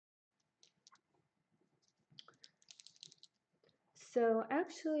So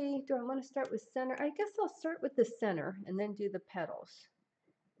actually, do I want to start with center? I guess I'll start with the center and then do the petals.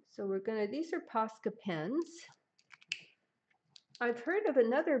 So we're gonna, these are Posca pens. I've heard of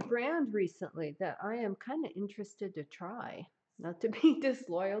another brand recently that I am kind of interested to try. Not to be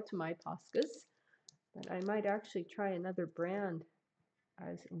disloyal to my Poscas, but I might actually try another brand.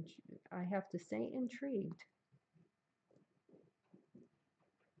 I have to say intrigued.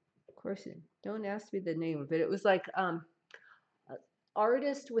 Of course, don't ask me the name of it. It was like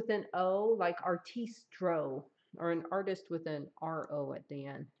artist with an O, like artistro, or an artist with an R-O at the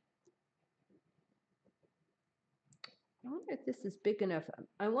end. I wonder if this is big enough.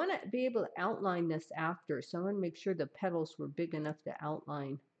 I want to be able to outline this after, so I want to make sure the petals were big enough to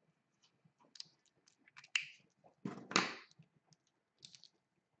outline.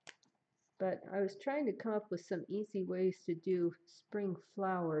 But I was trying to come up with some easy ways to do spring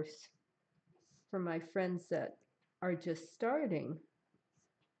flowers for my friends that are just starting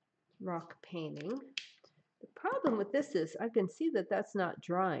rock painting. The problem with this is I can see that that's not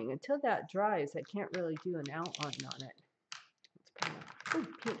drying. Until that dries, I can't really do an outline on it. Oh,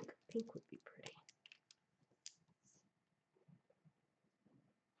 pink. Pink would be pretty.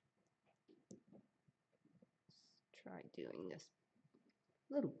 Let's try doing this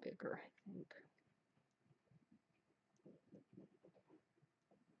a little bigger, I think.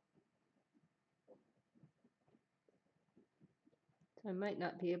 So I might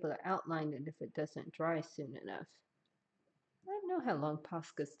not be able to outline it if it doesn't dry soon enough. I don't know how long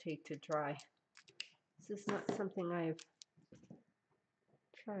Poscas take to dry. This is not something I've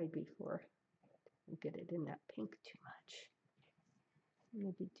tried before. I'll get it in that pink too much.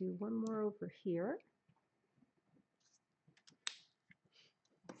 Maybe do one more over here.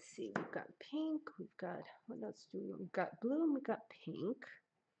 Let's see, we've got pink, we've got, what else do we, we've got blue and we've got pink.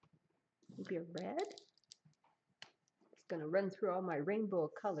 Maybe a red. It's gonna run through all my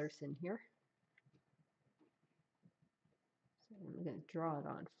rainbow colors in here. So I'm gonna draw it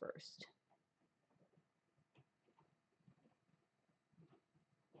on first.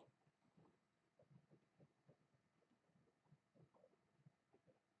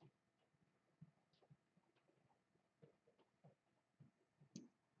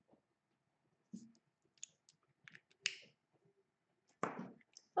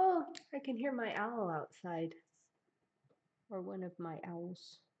 Oh, I can hear my owl outside, or one of my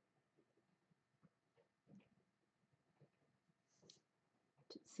owls.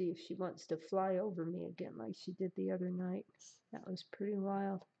 To see if she wants to fly over me again like she did the other night. That was pretty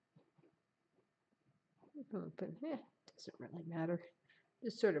wild. But doesn't really matter.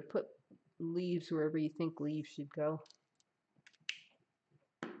 Just sort of put leaves wherever you think leaves should go.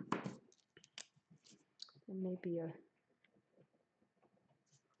 And maybe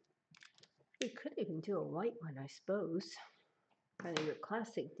we could even do a white one, I suppose. Kind of your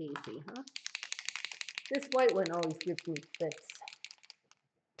classic daisy, huh? This white one always gives me fits.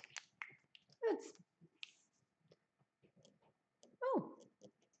 Oh,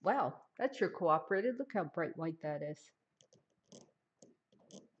 wow, that's your cooperative. Look how bright white that is.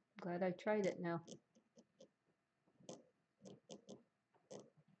 Glad I tried it now.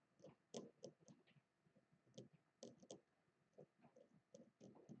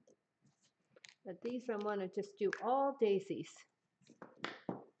 But these I want to just do all daisies.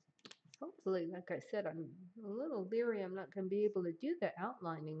 Hopefully, like I said, I'm a little leery I'm not going to be able to do the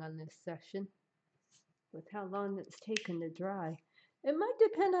outlining on this session with how long it's taken to dry. It might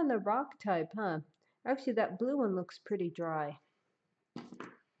depend on the rock type, huh? Actually, that blue one looks pretty dry. I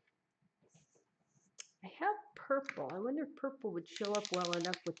have purple. I wonder if purple would show up well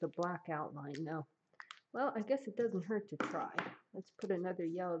enough with the black outline. No. Well, I guess it doesn't hurt to try. Let's put another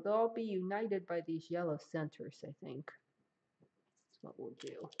yellow. They'll all be united by these yellow centers, I think. That's what we'll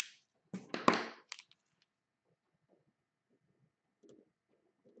do.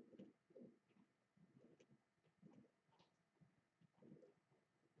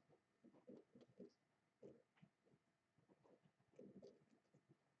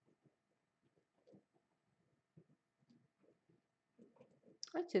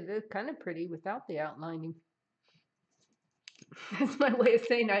 Actually, they're kind of pretty without the outlining. That's my way of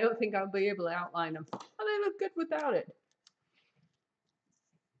saying I don't think I'll be able to outline them. Oh, they look good without it.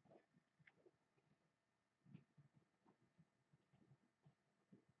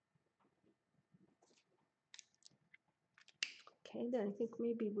 Okay, then I think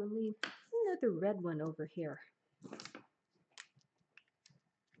maybe we'll leave another red one over here.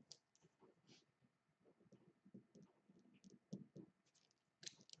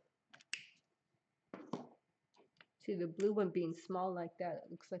 See, the blue one being small like that,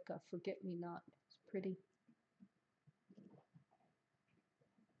 it looks like a forget-me-not. It's pretty.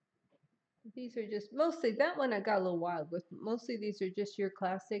 These are just, mostly, that one I got a little wild with. Mostly these are just your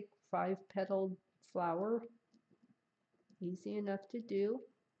classic 5-petaled flower. Easy enough to do.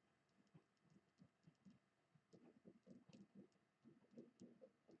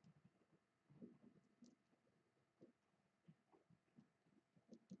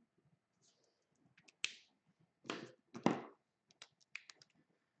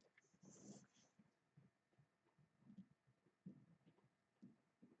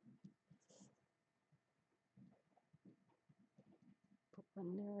 Put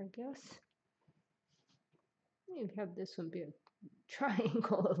one there, I guess. Maybe have this one be a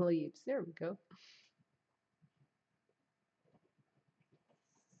triangle of leaves. There we go.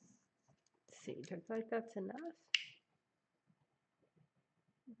 Let's see, looks like that's enough.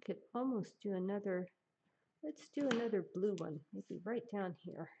 We could almost do another, let's do another blue one, maybe right down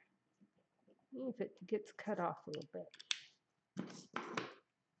here. See if it gets cut off a little bit.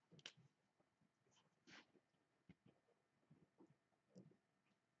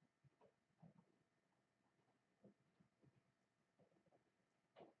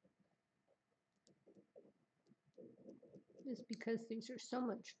 Just because these are so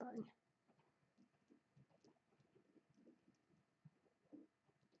much fun.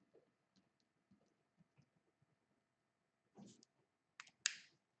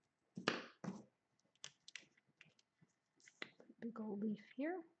 Big old leaf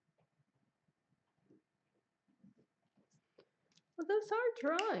here. Well, those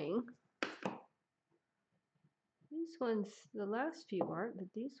are drying. These ones, the last few aren't, but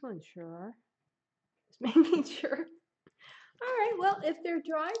these ones sure are. Just making sure. All right, well, if they're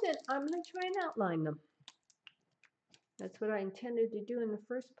dry, then I'm going to try and outline them. That's what I intended to do in the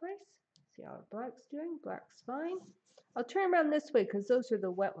first place. See how black's doing? Black's fine. I'll turn around this way because those are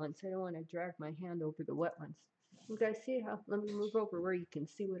the wet ones. I don't want to drag my hand over the wet ones. You guys see how? Let me move over where you can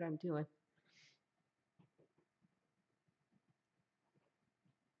see what I'm doing.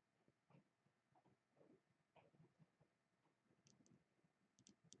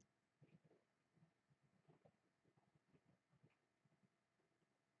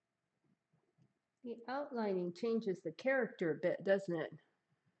 The outlining changes the character a bit, doesn't it?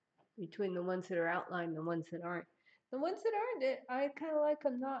 Between the ones that are outlined and the ones that aren't. The ones that aren't, I kind of like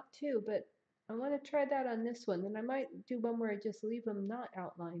them not too, but I want to try that on this one. Then I might do one where I just leave them not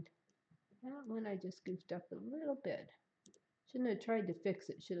outlined. That one I just goofed up a little bit. Shouldn't have tried to fix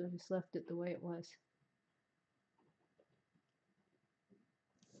it. Should have just left it the way it was.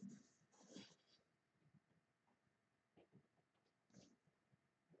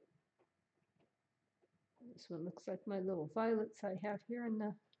 This one looks like my little violets I have here in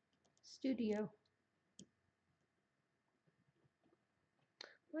the studio.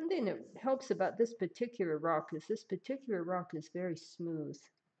 One thing that helps about this particular rock is very smooth.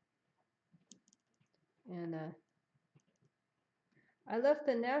 And I left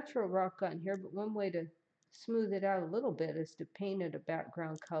the natural rock on here, but one way to smooth it out a little bit is to paint it a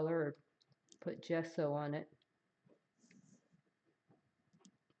background color or put gesso on it.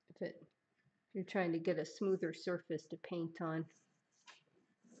 If you're trying to get a smoother surface to paint on.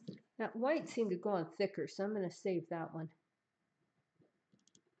 That white seemed to go on thicker, so I'm going to save that one.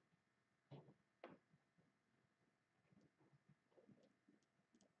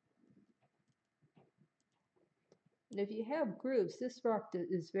 And if you have grooves, this rock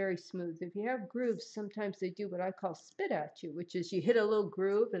is very smooth. If you have grooves, sometimes they do what I call spit at you, which is you hit a little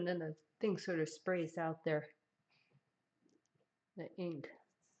groove and then the thing sort of sprays out there, the ink.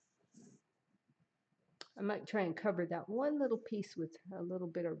 I might try and cover that one little piece with a little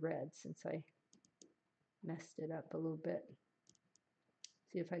bit of red since I messed it up a little bit.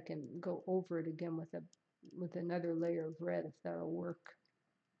 See if I can go over it again with another layer of red, if that'll work.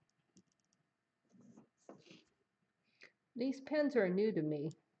 These pens are new to me.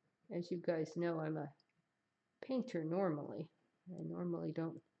 As you guys know, I'm a painter normally. I normally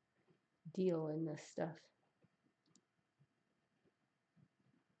don't deal in this stuff.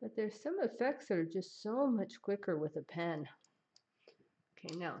 But there's some effects that are just so much quicker with a pen.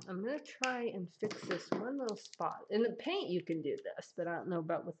 Okay, now I'm going to try and fix this one little spot. In the paint you can do this, but I don't know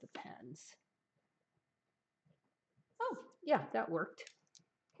about with the pens. Oh, yeah, that worked.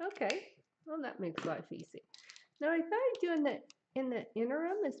 Okay, well that makes life easy. Now I thought I'd do in the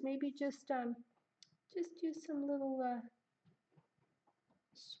interim is maybe just do some little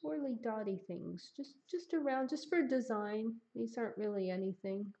swirly dotty things, just around, just for design. These aren't really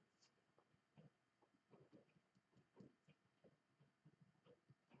anything.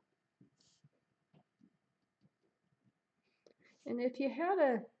 And if you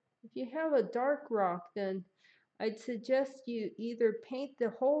have a dark rock, then I'd suggest you either paint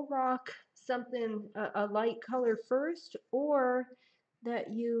the whole rock something, a light color first, or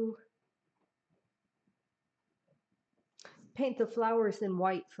that you paint the flowers in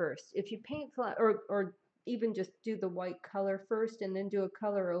white first. If you paint or even just do the white color first and then do a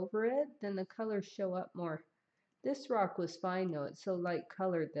color over it, then the colors show up more. This rock was fine though. It's so light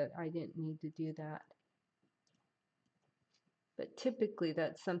colored that I didn't need to do that. But typically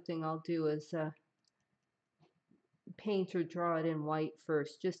that's something I'll do is paint or draw it in white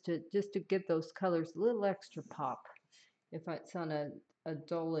first, just to give those colors a little extra pop if it's on a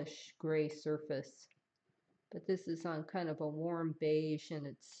dullish gray surface. But this is on kind of a warm beige and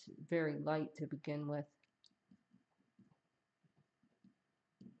it's very light to begin with.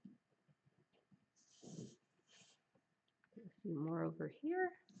 A few more over here.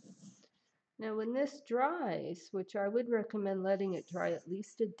 Now when this dries, which I would recommend letting it dry at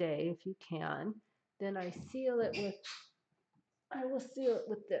least a day if you can, then I will seal it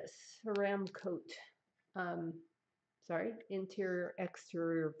with this Ram coat, interior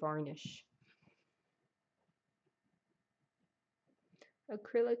exterior varnish.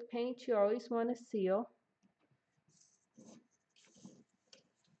 Acrylic paint you always want to seal.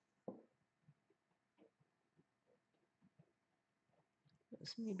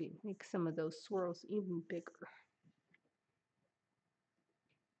 Let's maybe make some of those swirls even bigger.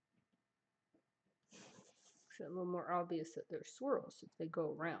 It's a little more obvious that they're swirls if they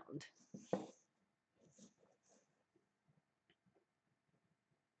go around.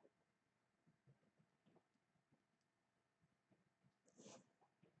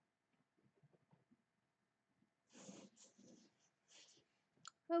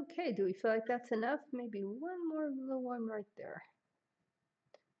 Okay, do we feel like that's enough? Maybe one more little one right there.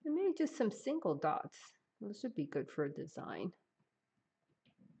 And maybe just some single dots. Those would be good for a design.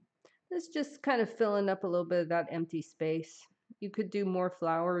 This just kind of filling up a little bit of that empty space. You could do more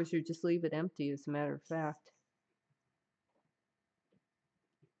flowers or just leave it empty, as a matter of fact.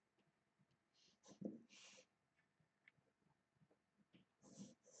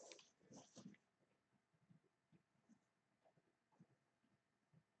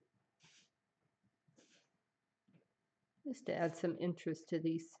 Just to add some interest to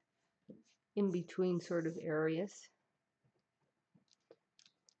these in-between sort of areas.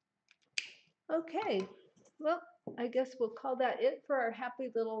 Okay, well, I guess we'll call that it for our happy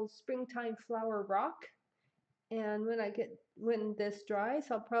little springtime flower rock. And when this dries,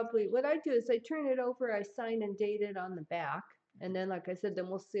 what I do is I turn it over, I sign and date it on the back. And then, like I said, then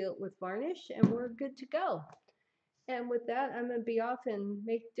we'll seal it with varnish and we're good to go. And with that, I'm going to be off and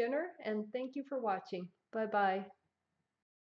make dinner. And thank you for watching. Bye-bye.